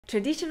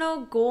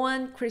traditional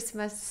Goan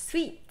Christmas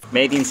sweets.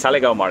 Made in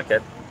Saligao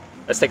Market.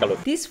 Let's take a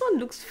look. This one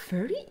looks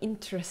very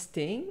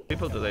interesting.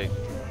 People today.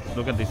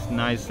 Look at this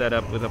nice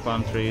setup with a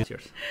palm tree.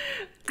 Cheers.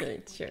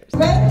 Okay, cheers. Oh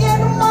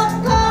my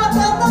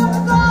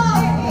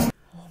god.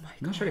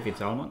 Not sure if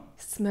it's almond.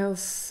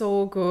 Smells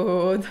so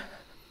good.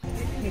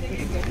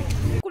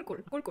 Cool.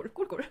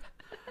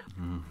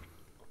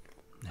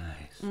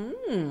 Nice.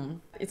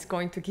 It's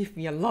going to give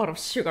me a lot of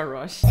sugar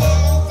rush.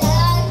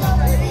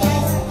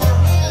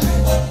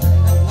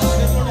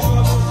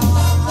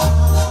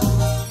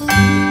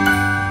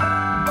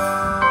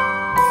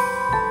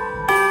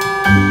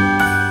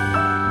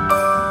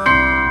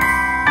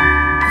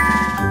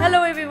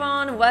 Hello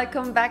everyone,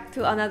 welcome back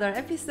to another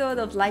episode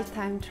of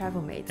Lifetime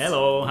Travelmates.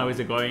 Hello, how is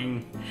it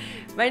going?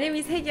 My name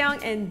is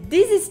Haekyung and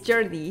this is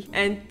Jordi,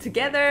 and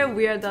together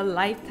we are the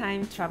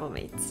Lifetime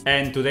Travelmates.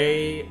 And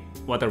today,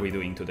 what are we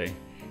doing today?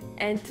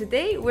 And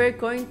today we're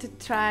going to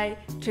try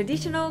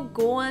traditional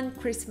Goan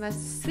Christmas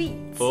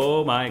sweets.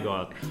 Oh my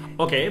god.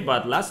 Okay,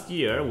 but last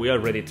year we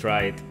already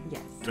tried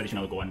Yes.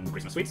 traditional Goan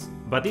Christmas sweets.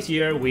 But this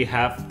year we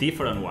have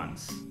different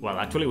ones. Well,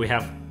 actually we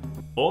have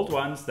old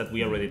ones that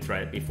we already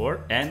tried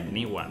before and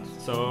new ones.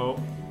 So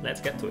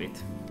let's get to it.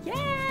 Yay!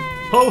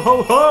 Ho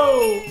ho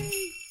ho!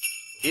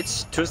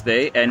 It's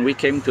Tuesday and we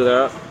came to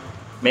the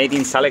Made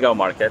in Saligao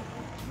Market.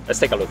 Let's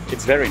take a look.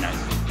 It's very nice.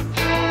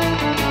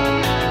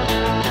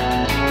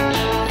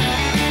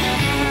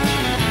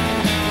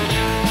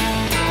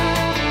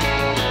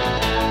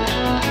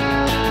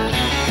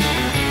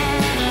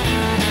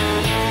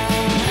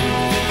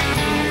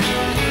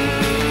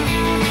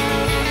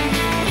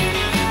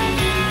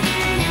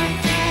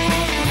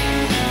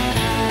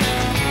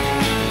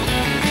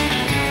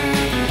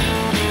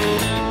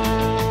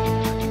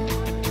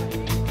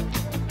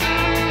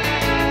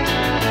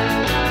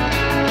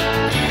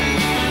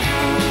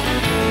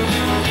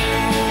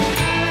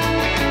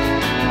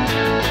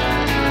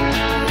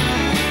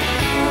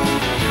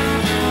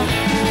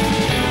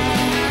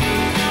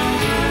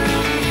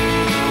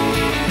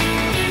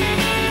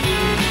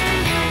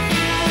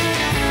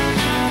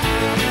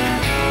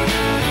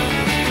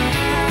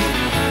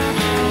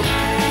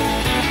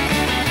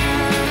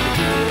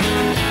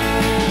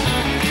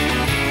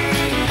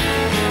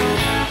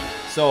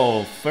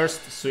 So,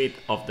 first sweet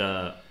of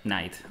the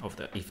night, of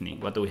the evening,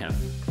 what do we have?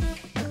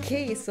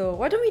 Okay, so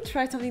why don't we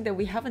try something that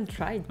we haven't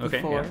tried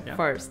before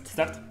first?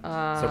 Start.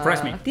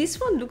 Surprise me. This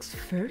one looks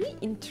very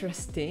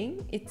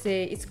interesting.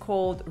 It's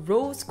called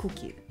rose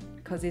cookie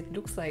because it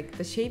looks like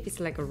the shape is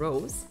like a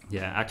rose.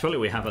 Yeah, actually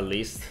we have a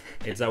list.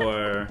 It's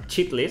our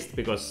cheat list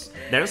because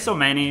there's so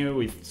many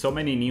with so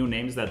many new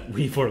names that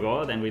we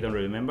forgot and we don't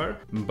remember.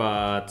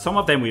 But some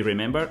of them we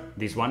remember.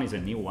 This one is a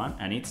new one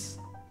and it's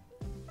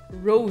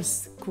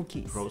rose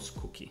cookies. Rose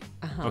cookie.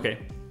 Okay.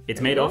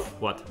 It's made of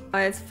what?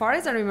 As far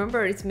as I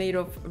remember, it's made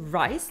of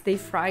rice. They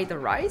fry the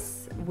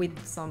rice with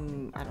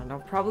some, I don't know,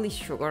 probably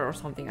sugar or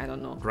something, I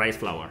don't know. Rice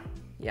flour.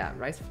 Yeah,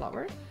 rice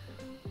flour.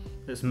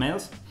 It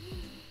smells?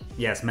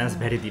 Yeah, smells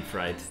very deep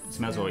fried. It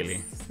smells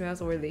oily.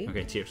 Smells oily.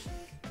 Okay, cheers.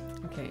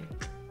 Okay.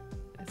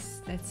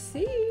 Let's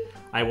see.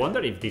 I wonder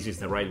if this is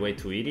the right way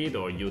to eat it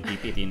or you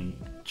dip it in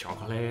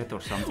chocolate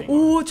or something.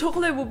 Oh,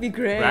 chocolate would be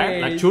great.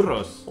 Right? Like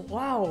churros.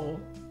 Wow.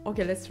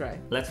 Okay, let's try.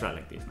 Let's try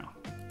like this now.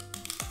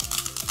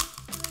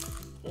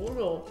 Oh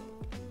no.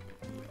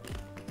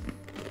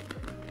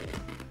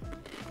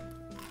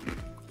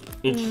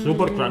 It's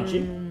super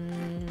crunchy.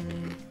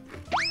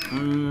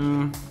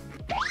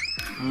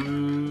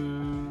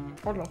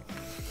 Oh no.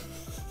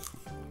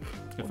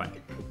 You're fine.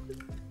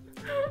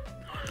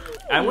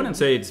 I wouldn't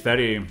say it's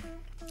very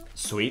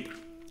sweet.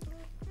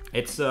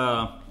 It's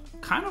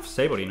kind of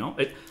savory, no?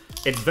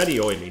 It's very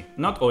oily.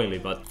 Not oily,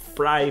 but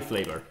fry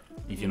flavor,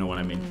 if you know what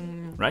I mean.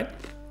 Right?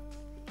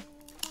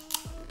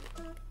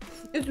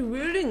 It's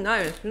really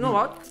nice. You know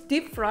what? It's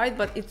deep fried,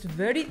 but it's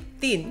very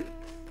thin.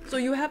 So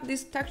you have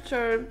this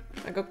texture,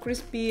 like a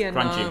crispy and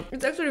crunchy.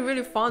 It's actually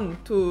really fun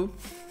to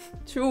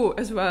chew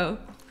as well.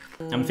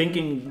 I'm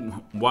thinking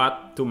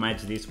what to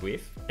match this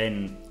with,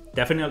 and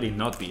definitely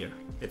not beer.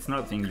 It's not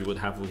a thing you would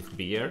have with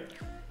beer.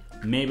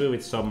 Maybe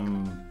with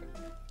some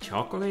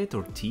chocolate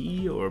or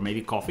tea or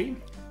maybe coffee.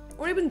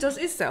 Or even just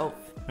itself.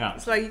 Yeah.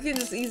 It's like you can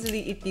just easily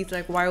eat these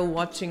like while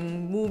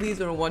watching movies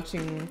or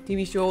watching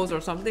TV shows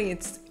or something.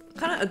 It's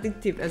kind of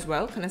addictive as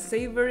well, kind of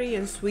savory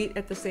and sweet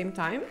at the same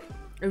time.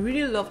 I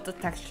really love the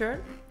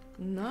texture.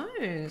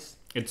 Nice.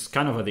 It's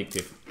kind of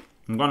addictive.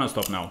 I'm gonna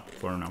stop now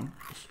for now.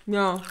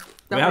 Yeah.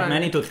 We have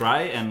many to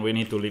try and we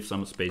need to leave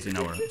some space in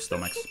our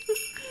stomachs.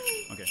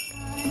 Okay.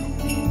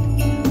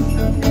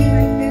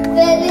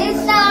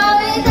 Feliz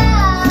Navidad.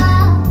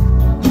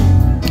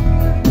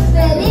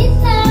 Feliz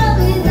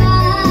Navidad.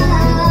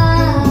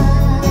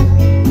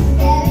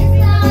 Feliz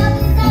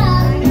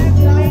Navidad.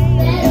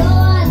 Pero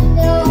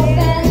ando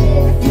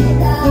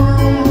felicidad.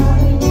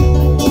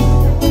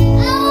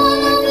 I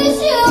wanna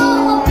wish you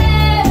a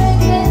Merry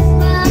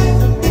Christmas.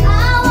 I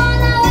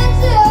wanna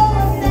wish you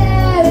a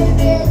Merry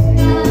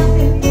Christmas.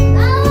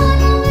 I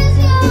wanna wish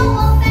you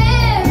a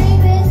Merry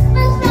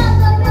Christmas from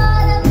the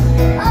bottom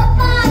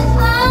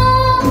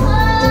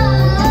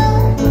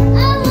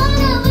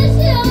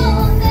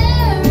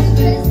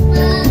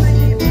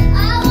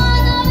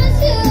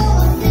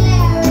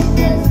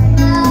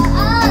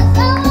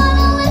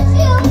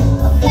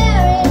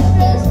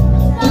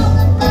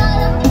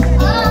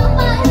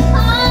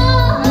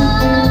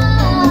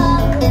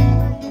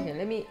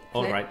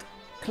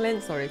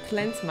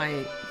cleanse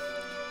my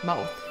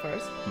mouth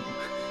first.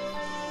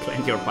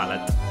 Cleanse your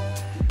palate.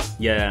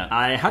 Yeah,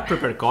 I had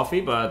prepared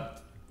coffee,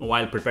 but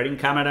while preparing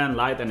camera and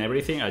light and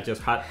everything, I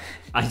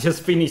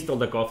just finished all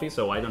the coffee,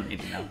 so I don't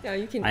need it now. Yeah,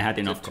 you can. I had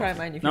enough try coffee.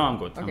 mine if No, you I'm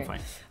want. good. Okay. I'm fine.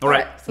 All All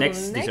right, so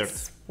next the dessert.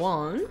 next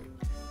one.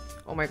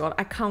 Oh my god,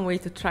 I can't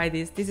wait to try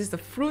this. This is the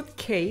fruit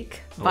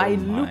cake. By Oh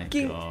my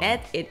looking God.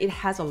 at it, it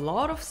has a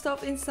lot of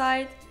stuff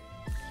inside.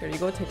 Here you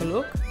go, take a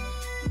look.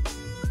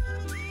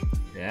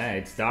 Yeah,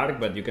 it's dark,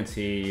 but you can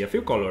see a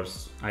few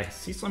colors. I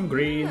see some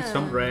green,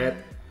 some red,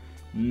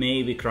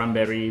 maybe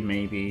cranberry,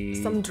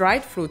 maybe Some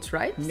dried fruits,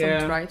 right? Yeah.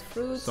 Some dried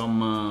fruits.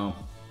 some. Oh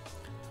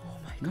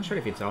my Not sure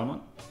if it's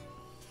almond.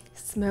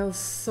 smells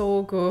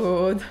so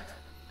good.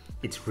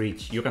 It's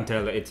rich. You can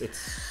tell it's.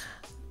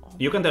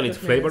 You can tell it's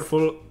goodness.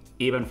 flavorful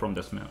even from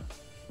the smell.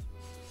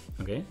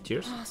 Okay,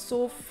 cheers.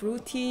 So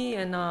fruity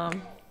and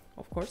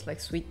of course like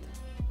sweet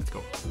Let's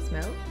go.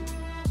 smell.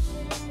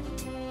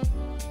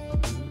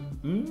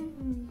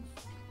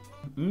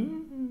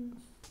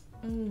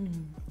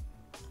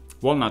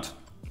 Walnut.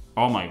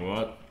 Oh my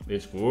god,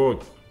 it's good.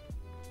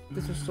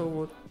 This is so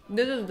good.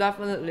 This is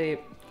definitely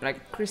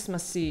like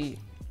Christmassy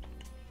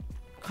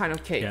kind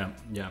of cake. Yeah,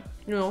 yeah.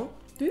 You know,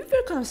 do you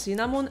feel kind of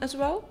cinnamon as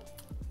well?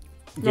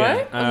 Yeah,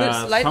 Right? A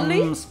bit slightly?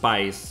 some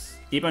spice.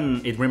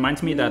 Even it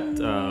reminds me that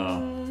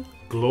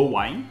glow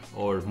wine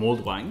or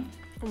mulled wine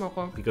Oh my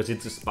god, because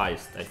it's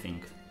spiced, I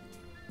think.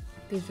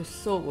 this is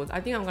so good. I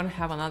think I'm gonna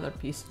have another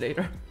piece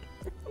later.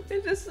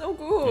 It's just so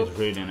good. It's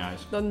really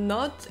nice. The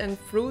nuts and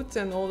fruits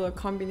and all the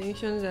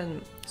combinations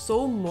and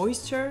so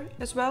moisture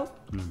as well.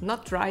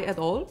 Not dry at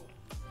all.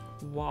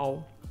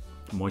 Wow.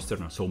 Moisture,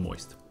 not so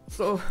moist.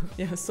 So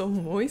yeah, so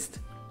moist.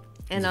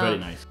 And It's very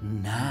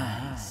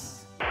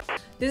nice.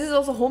 this is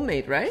also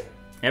homemade, right?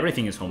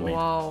 Everything is homemade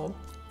Wow.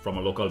 from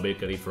a local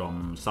bakery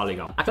from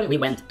Saligao. Actually, we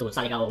went to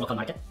Saligao Local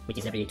Market, which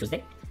is every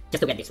Tuesday,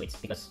 just to get these sweets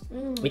because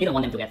we didn't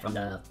want them to get from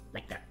the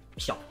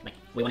shop. Like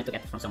we wanted to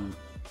get from some,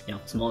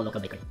 small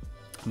local bakery.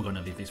 I'm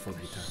gonna leave this for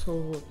later. So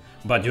good.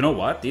 But you know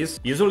what? This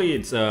usually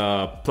it's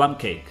a plum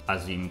cake,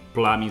 as in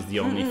plum is the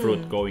only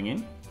fruit going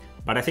in.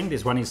 But I think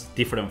this one is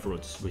different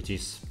fruits, which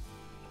is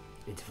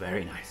it's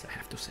very nice, I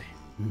have to say.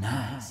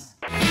 Nice.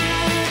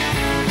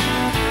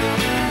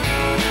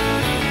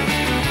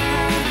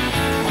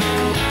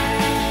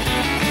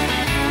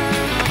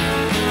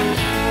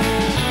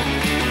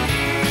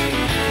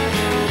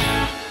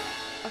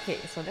 Okay,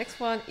 so next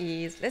one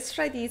is let's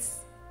try these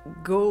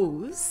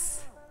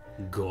goes.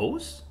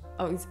 Goes?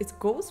 Oh, it's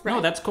goes, right?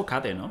 No, that's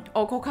cocade, no?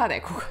 Oh,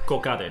 kokade.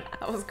 Cocade.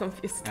 I was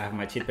confused. I have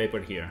my sheet paper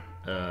here.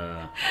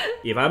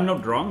 If I'm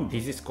not wrong,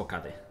 this is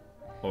cocade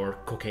or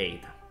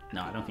cocaine.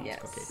 No, I don't think it's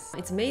cocaine. Yes.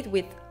 It's made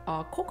with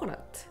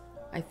coconut,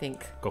 I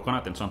think.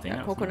 Coconut and something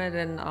else. no? Coconut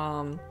and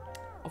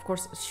of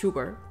course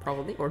sugar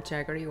probably or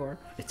jaggery or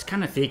It's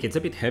kind of thick. It's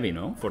a bit heavy,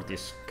 no, for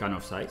this kind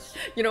of size.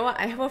 you know what?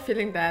 I have a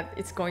feeling that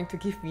it's going to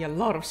give me a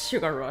lot of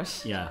sugar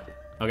rush. Yeah.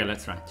 Okay,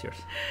 let's try. Cheers.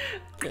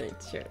 Okay,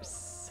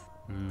 cheers.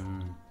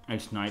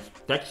 It's nice.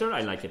 Texture,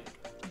 I like it.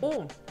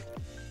 Oh,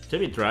 It's a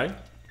bit dry,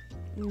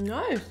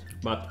 nice.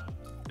 but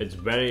it's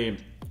very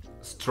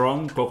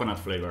strong coconut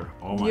flavor.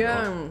 Oh my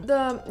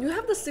god. You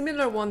have the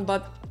similar one,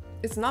 but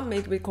it's not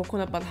made with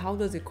coconut. But how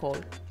does it call?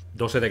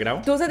 12 de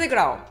grau? Dulce de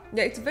grau.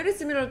 Yeah, it's very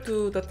similar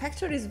to the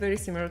texture is very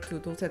similar to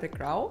dulce de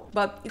grau,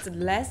 but it's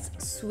less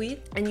sweet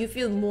and you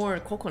feel more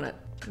coconut.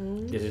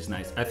 This is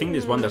nice. I think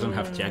this one doesn't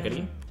have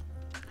jaggery,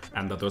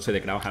 and the 12 de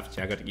grau have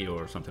jaggery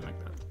or something like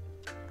that.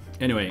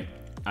 Anyway,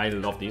 I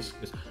love this.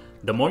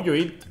 The more you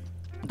eat,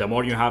 the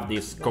more you have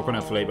this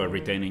coconut flavor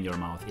retained in your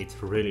mouth. It's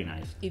really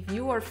nice. If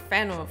you are a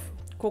fan of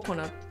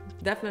coconut,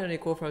 definitely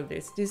go for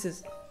this. This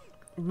is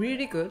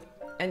really good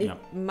and it Yeah.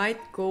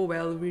 might go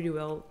really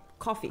well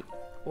coffee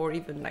or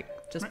even like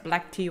just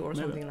black tea or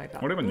something like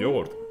that. Or even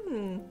yogurt.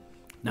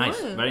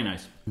 Nice, very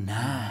nice.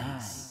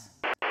 Nice.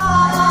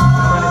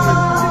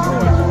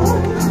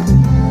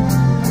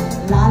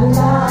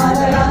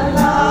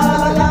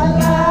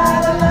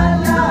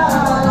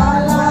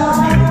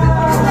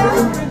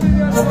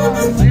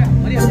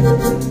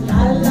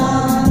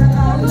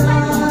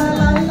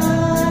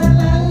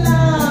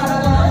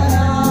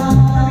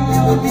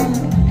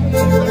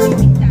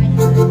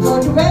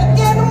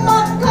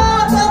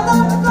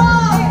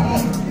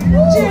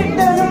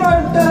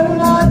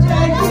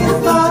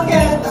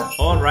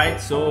 Alright,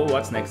 so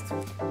what's next?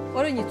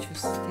 Why don't you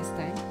choose this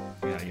time?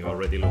 Yeah, you're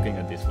already looking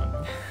at this one.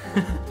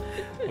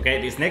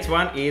 Okay, this next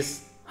one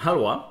is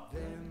halwa.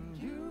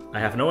 I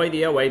have no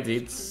idea why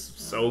it's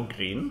so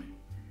green.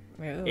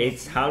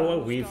 It's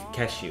halwa with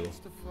cashew.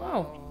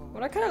 Wow.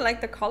 But I kind of like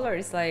the color.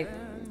 It's like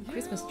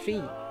Christmas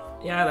tree.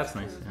 Yeah, that's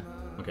nice.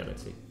 Yeah. Okay,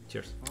 let's see.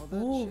 Cheers.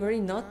 Oh, very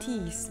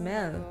nutty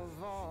smell.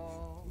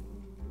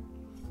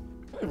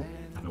 I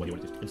have no idea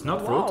what it is. It's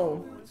not fruit,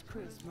 Wow.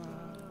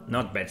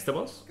 not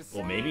vegetables,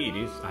 or maybe it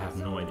is. I have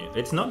no idea.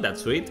 It's not that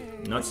sweet,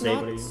 not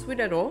savory. Not sweet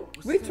at all.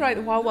 We tried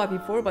Huahua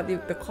before, but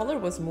the color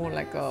was more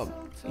like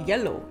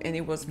yellow and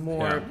it was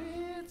more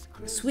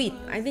sweet.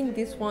 I think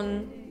this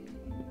one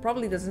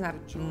probably doesn't have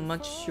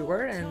much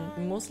sugar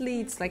and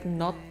mostly it's like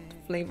not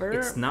flavor.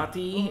 It's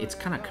nutty, it's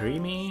kind of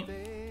creamy,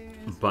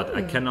 but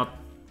I cannot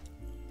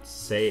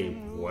say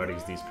where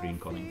is this cream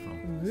coming from.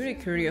 I'm really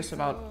curious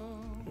about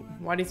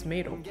what it's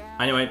made of.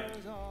 Anyway,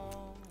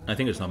 I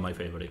think it's not my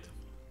favorite.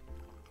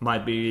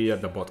 Might be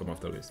at the bottom of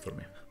the list for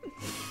me.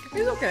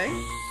 It's okay.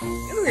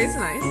 It's okay, it's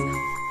nice.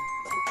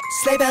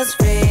 Sleigh bells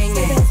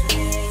ringing,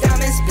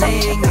 diamonds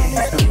blinging,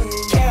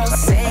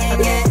 carols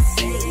singing,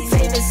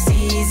 favorite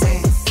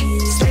season.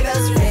 Sleigh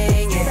bells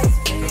ringing,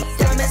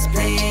 diamonds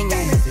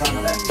blinging,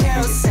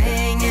 carols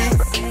singing,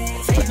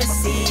 favorite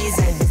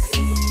season.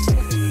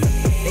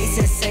 They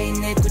said, Saint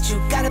Nick, what you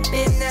got up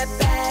in that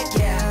bag,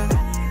 yeah.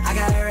 I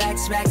got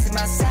racks in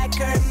my sack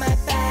or in my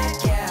bag,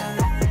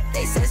 yeah.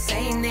 They said,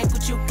 Saint Nick,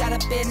 what you got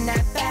up in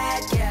that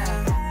bag,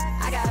 yeah.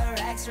 I got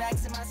racks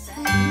in my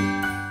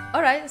sack.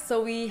 Alright,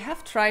 so we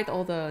have tried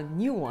all the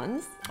new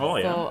ones. Oh,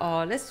 yeah.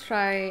 So let's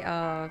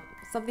try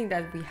something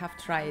that we have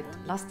tried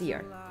last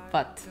year.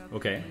 But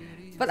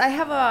I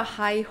have a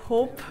high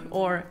hope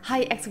or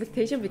high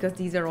expectation because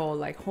these are all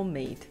like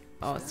homemade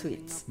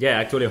sweets. Yeah,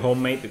 actually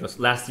homemade, because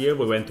last year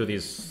we went to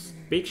this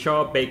big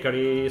shop,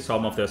 bakery.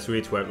 Some of the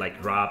sweets were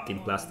like wrapped in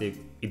plastic.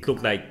 It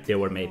looked like they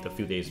were made a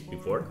few days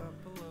before.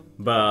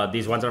 But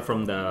these ones are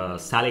from the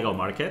Saligao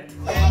Market.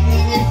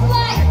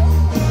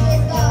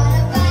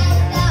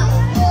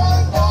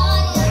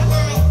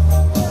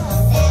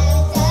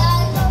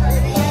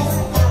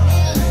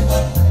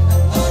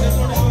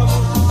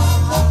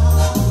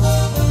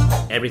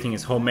 Everything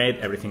is homemade,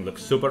 everything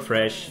looks super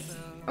fresh.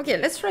 Okay,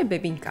 let's try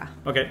bebinka.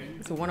 Okay.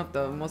 It's one of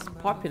the most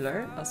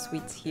popular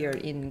sweets here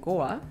in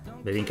Goa.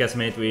 Bebinka is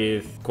made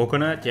with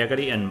coconut,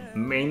 jaggery, and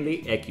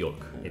mainly egg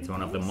yolk. It's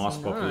one of the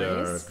most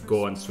popular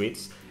Goan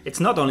sweets.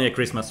 It's not only a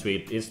Christmas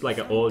sweet, it's like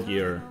an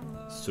all-year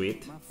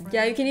sweet.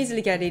 Yeah, you can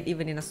easily get it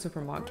even in a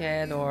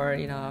supermarket or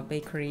in a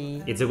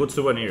bakery. It's a good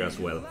souvenir as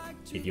well.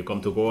 If you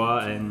come to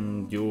Goa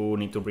and you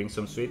need to bring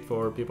some sweet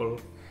for people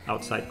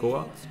outside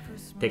Goa,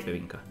 take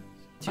bebinka.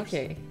 Cheers.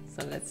 Okay,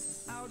 so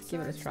let's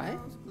give it a try.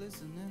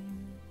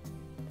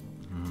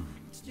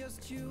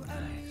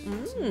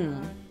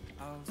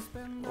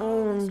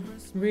 Oh,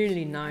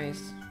 really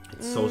nice.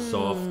 It's so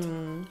soft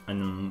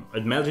and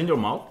it melts in your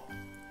mouth.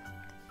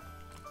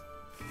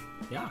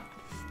 Yeah.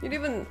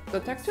 The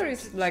texture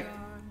is like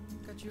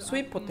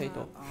sweet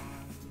potato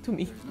to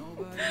me.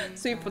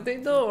 Sweet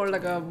potato or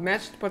like a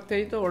mashed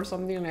potato or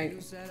something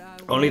like.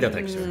 Only the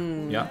texture.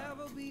 Yeah.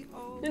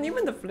 And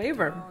even the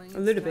flavor, a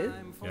little bit.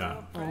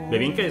 Yeah.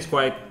 Bebinka is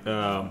quite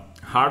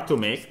hard to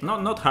make.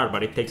 Not hard,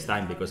 but it takes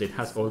time because it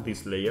has all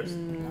these layers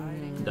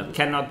that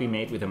cannot be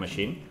made with a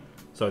machine.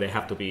 So they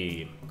have to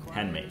be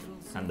handmade.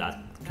 And that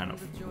kind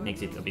of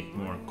makes it a bit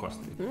more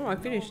costly. Oh, I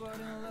finished.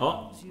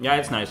 Oh, yeah,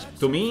 it's nice.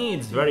 To me,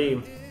 it's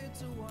very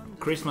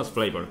Christmas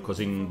flavor.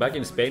 Because back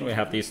in Spain, we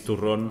have this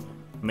turron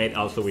made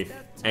also with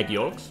egg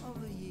yolks.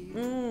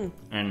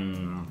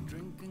 And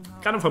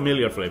kind of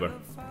familiar flavor.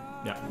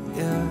 Yeah.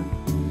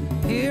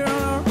 Here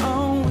on our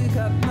own, we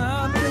got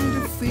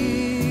nothing to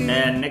fear.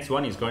 And next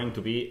one is going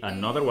to be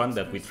another one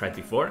that we tried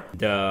before.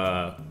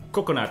 The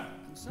coconut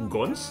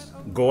Goans.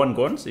 Goan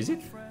Goans, is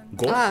it?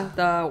 Goans? Ah,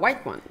 the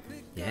white one.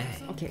 Yeah.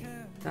 Okay.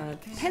 The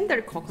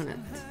tender coconut.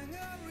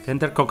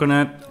 Tender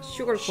coconut.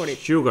 Sugar coated.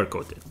 Sugar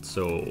coated.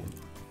 So,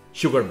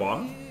 sugar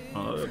bomb.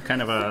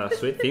 Kind of a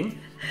sweet thing.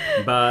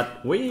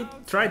 But we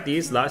tried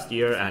this last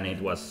year and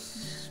it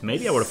was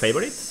maybe our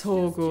favorite.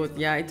 So good.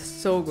 Yeah, it's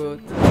so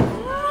good.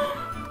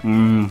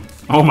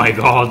 Oh my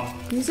god.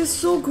 This is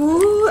so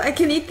good. I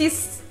can eat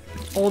this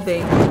all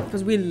day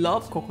because we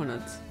love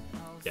coconuts.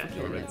 Yeah,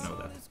 you already know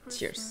that.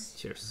 Cheers.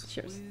 Cheers.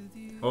 Cheers.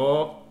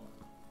 Oh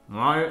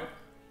my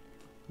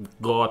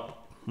god.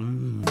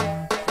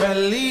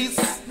 Feliz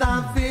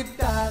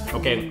Navidad.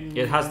 Okay,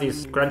 it has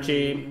these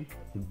crunchy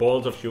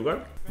balls of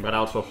sugar, but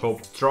also so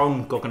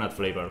strong coconut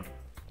flavor.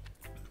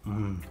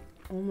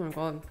 Oh my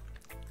god.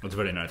 It's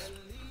very nice.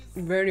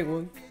 Very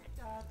good.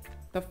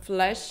 The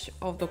flesh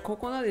of the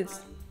coconut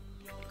is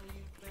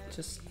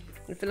just,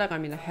 I feel like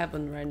I'm in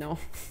heaven right now.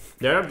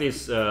 There are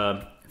these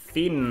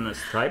thin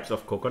stripes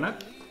of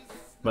coconut,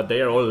 but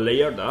they are all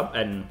layered up,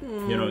 and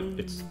you know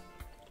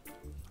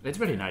it's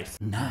very nice.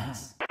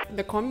 Nice.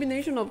 The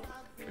combination of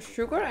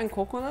sugar and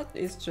coconut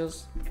is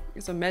just,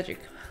 it's a magic.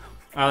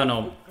 I don't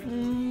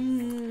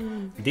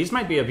know. This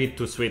might be a bit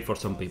too sweet for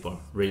some people,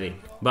 really.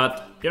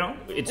 But you know,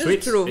 it's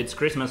sweet. True. It's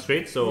Christmas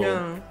sweet, so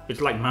Yeah. it's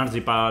like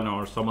marzipan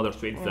or some other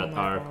sweets that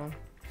my are God.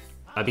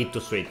 a bit too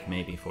sweet,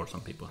 maybe for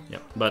some people. Yeah,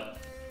 but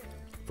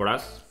for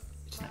us,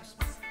 it's nice.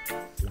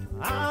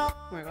 Oh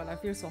my god, I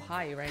feel so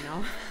high right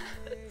now.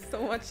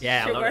 So much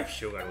Yeah, sugar. a lot of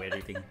sugar we're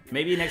eating.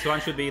 Maybe next one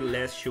should be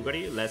less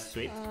sugary, less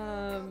sweet.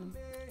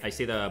 I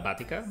see the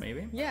batica,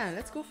 maybe. Yeah,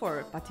 let's go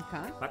for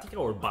batika. Batica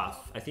or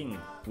bath. I think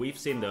we've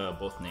seen the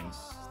both names.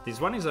 This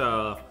one is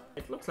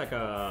it looks like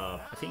I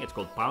think it's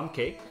called Plum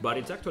Cake, but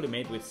it's actually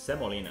made with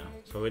semolina.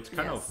 So it's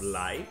kind of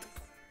light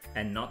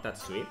and not that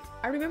sweet.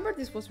 I remember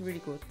this was really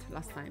good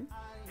last time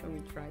when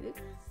we tried it.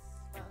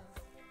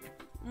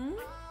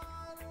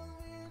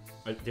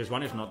 This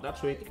one is not that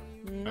sweet.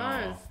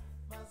 Nice.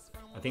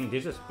 I think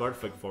this is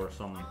perfect for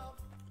some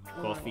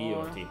coffee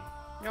or tea.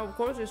 Yeah, of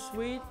course it's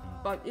sweet,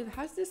 but it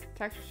has this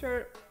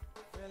texture,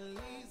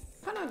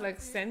 kind of like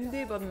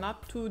sandy, but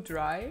not too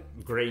dry.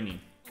 Grainy.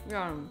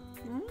 Yeah,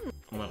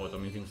 Oh my god,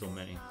 I'm eating so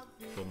much.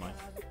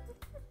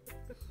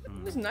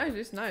 it's nice.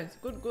 It's nice.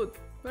 Good.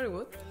 Very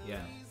good.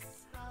 Yeah.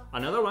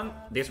 Another one,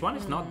 this one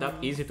is not that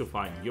easy to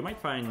find. You might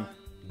find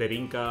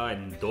Berinka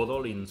and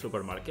Dodol in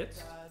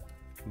supermarkets,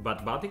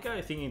 but Batica,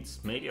 I think it's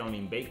maybe only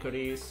in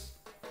bakeries,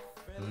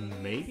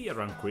 maybe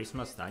around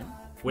Christmas time.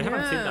 We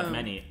haven't seen that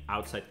many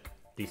outside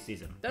this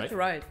season, That's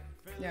right.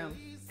 Yeah.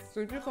 So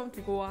if you come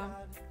to Goa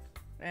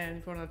and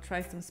if you want to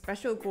try some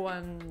special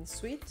Goan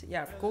sweet,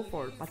 yeah, go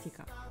for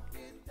Batica.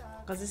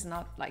 Because it's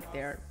not like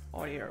there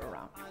all year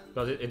around.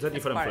 Because it's a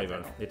different quite flavor.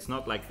 different. It's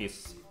not like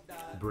this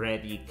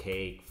bready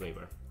cake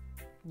flavor,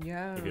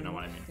 Yeah. if you know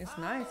what I mean. It's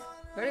nice.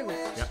 Very good.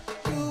 Yeah.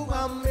 You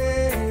a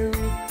Merry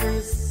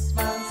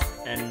Christmas.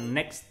 And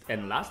next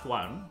and last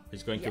one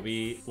is going to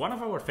be one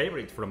of our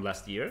favorites from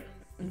last year,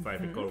 if I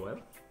recall well.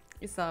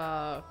 It's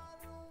a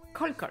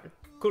kolkar.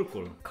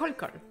 Kulkul.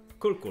 Kolkar.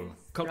 Kulkul.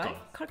 Kulkul.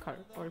 Right? Kolkar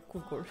or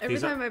kulkur. Every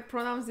These are- time I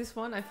pronounce this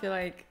one, I feel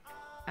like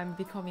I'm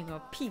becoming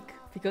a pig.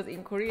 Because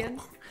in Korean,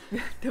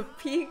 the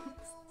pig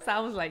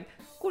sounds like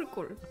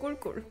kulkur,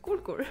 kulkur,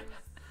 kulkur.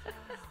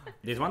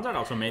 These ones are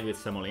also made with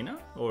semolina,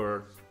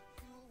 or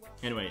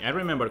anyway, I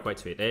remember quite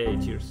sweet. Hey,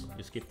 cheers!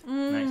 You skipped.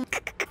 Nice.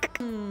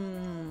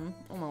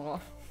 Oh my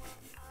god.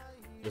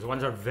 These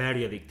ones are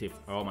very addictive.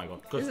 Oh my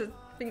god! This Because is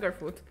finger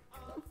food.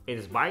 it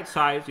is bite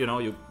size. You know,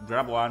 you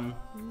grab one,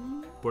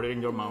 put it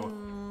in your mouth.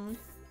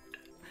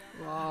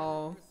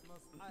 Wow.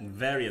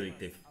 Very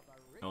addictive.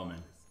 Oh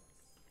man,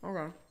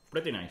 Okay.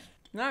 pretty nice.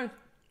 Nice.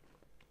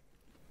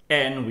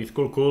 And with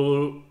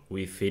Kulkul,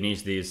 we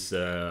finish this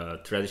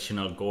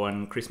traditional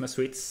Goan Christmas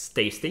sweets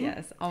tasting.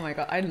 Yes. Oh my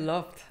god. I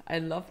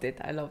loved it.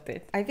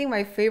 I think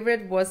my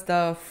favorite was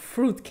the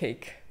fruit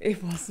cake.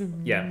 It was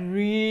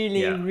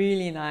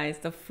really nice.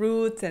 The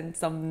fruits and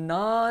some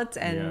nuts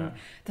and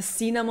the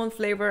cinnamon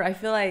flavor. I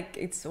feel like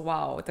it's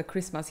wow, the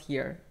Christmas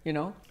here, you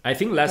know? I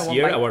think last one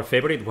year bite. our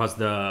favorite was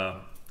the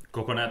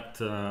coconut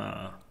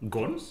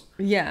Goans.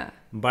 Yeah.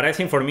 But I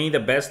think for me the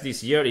best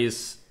this year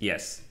is,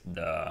 yes,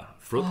 the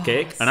fruit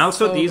cake. And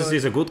also so this good.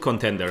 is a good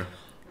contender.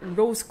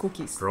 Rose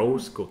cookies.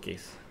 Rose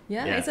cookies.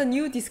 Yeah, Yeah. it's a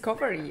new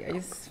discovery.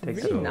 It's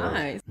really so.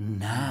 nice.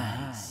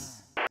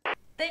 Nice.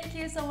 Thank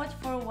you so much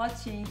for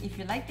watching. If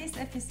you like this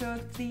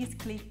episode, please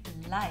click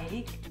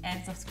like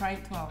and subscribe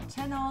to our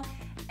channel.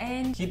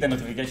 And Hit the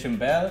notification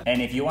bell.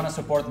 And if you want to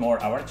support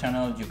more our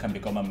channel, you can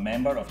become a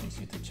member of this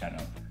YouTube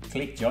channel.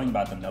 Click join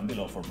button down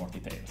below for more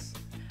details.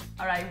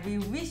 alright, we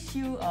wish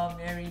you a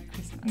Merry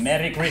Christmas.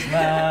 Merry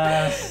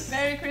Christmas!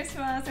 Merry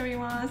Christmas,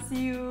 everyone.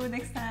 See you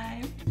next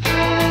time.